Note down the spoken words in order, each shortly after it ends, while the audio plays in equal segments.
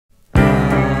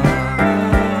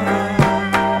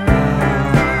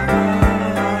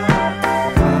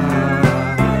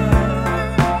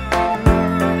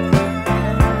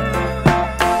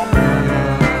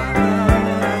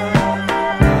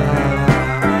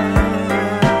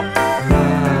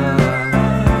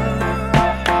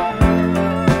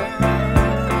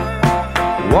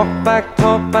Walk back,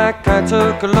 talk back, I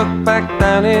took a look back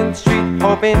down in the street,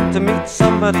 hoping to meet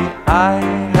somebody I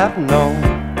have known.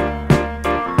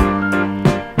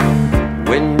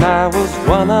 When I was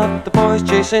one of the boys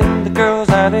chasing the girls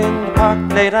out in the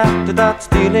park, late after dark,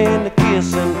 stealing a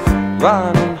kiss and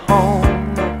running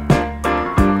home.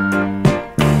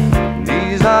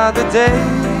 These are the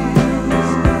days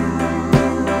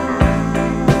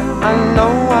I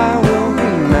know I will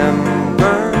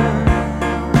remember,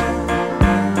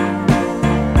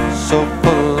 so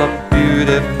full of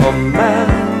beautiful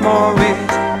memories.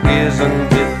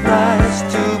 Isn't it nice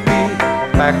to be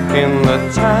back in the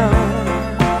town?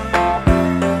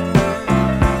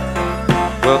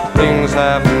 Well, things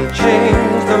haven't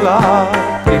changed a lot.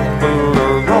 People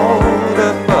are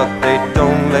older, but they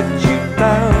don't let you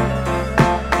down.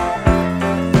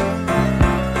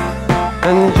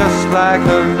 And just like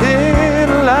a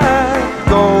little lad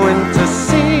going to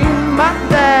see my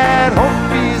dad,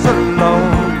 hope he's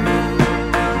alone.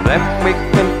 Then we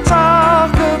can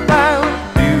talk about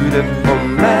beautiful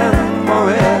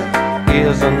memories.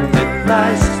 Isn't it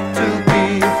nice to be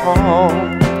home?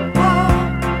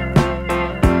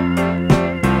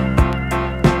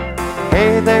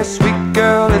 Hey there, sweet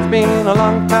girl, it's been a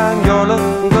long time. You're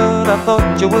looking good, I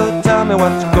thought you would tell me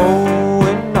what's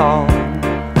going on.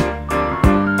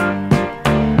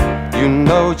 You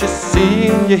know, just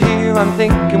seeing you here, I'm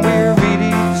thinking we're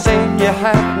really the same. You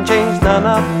haven't changed, none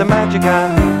of the magic I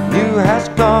knew has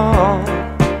gone.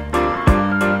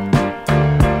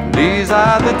 These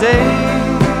are the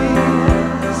days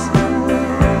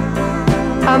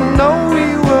I know we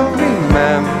will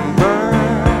remember,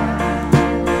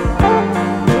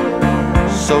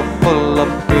 so full of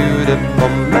beautiful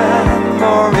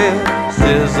memories.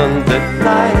 Isn't it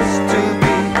nice to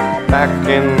be back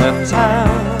in the town?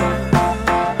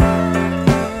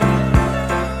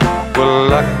 Well,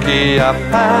 lucky I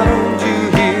found you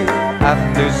here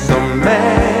after so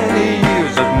many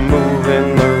years of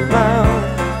moving around.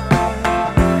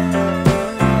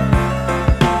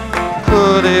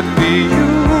 Could it be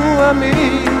you and me,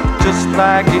 just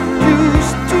like it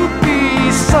used to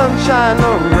be, sunshine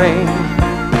or rain?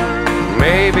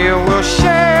 Maybe we'll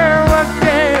share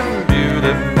again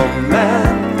beautiful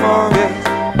memories.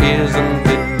 Isn't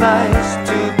it nice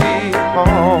to be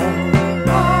home?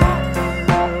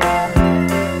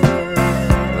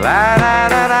 La la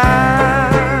la la,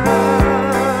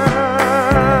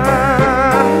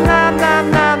 na na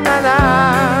na na na,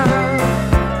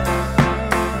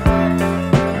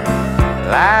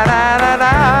 la.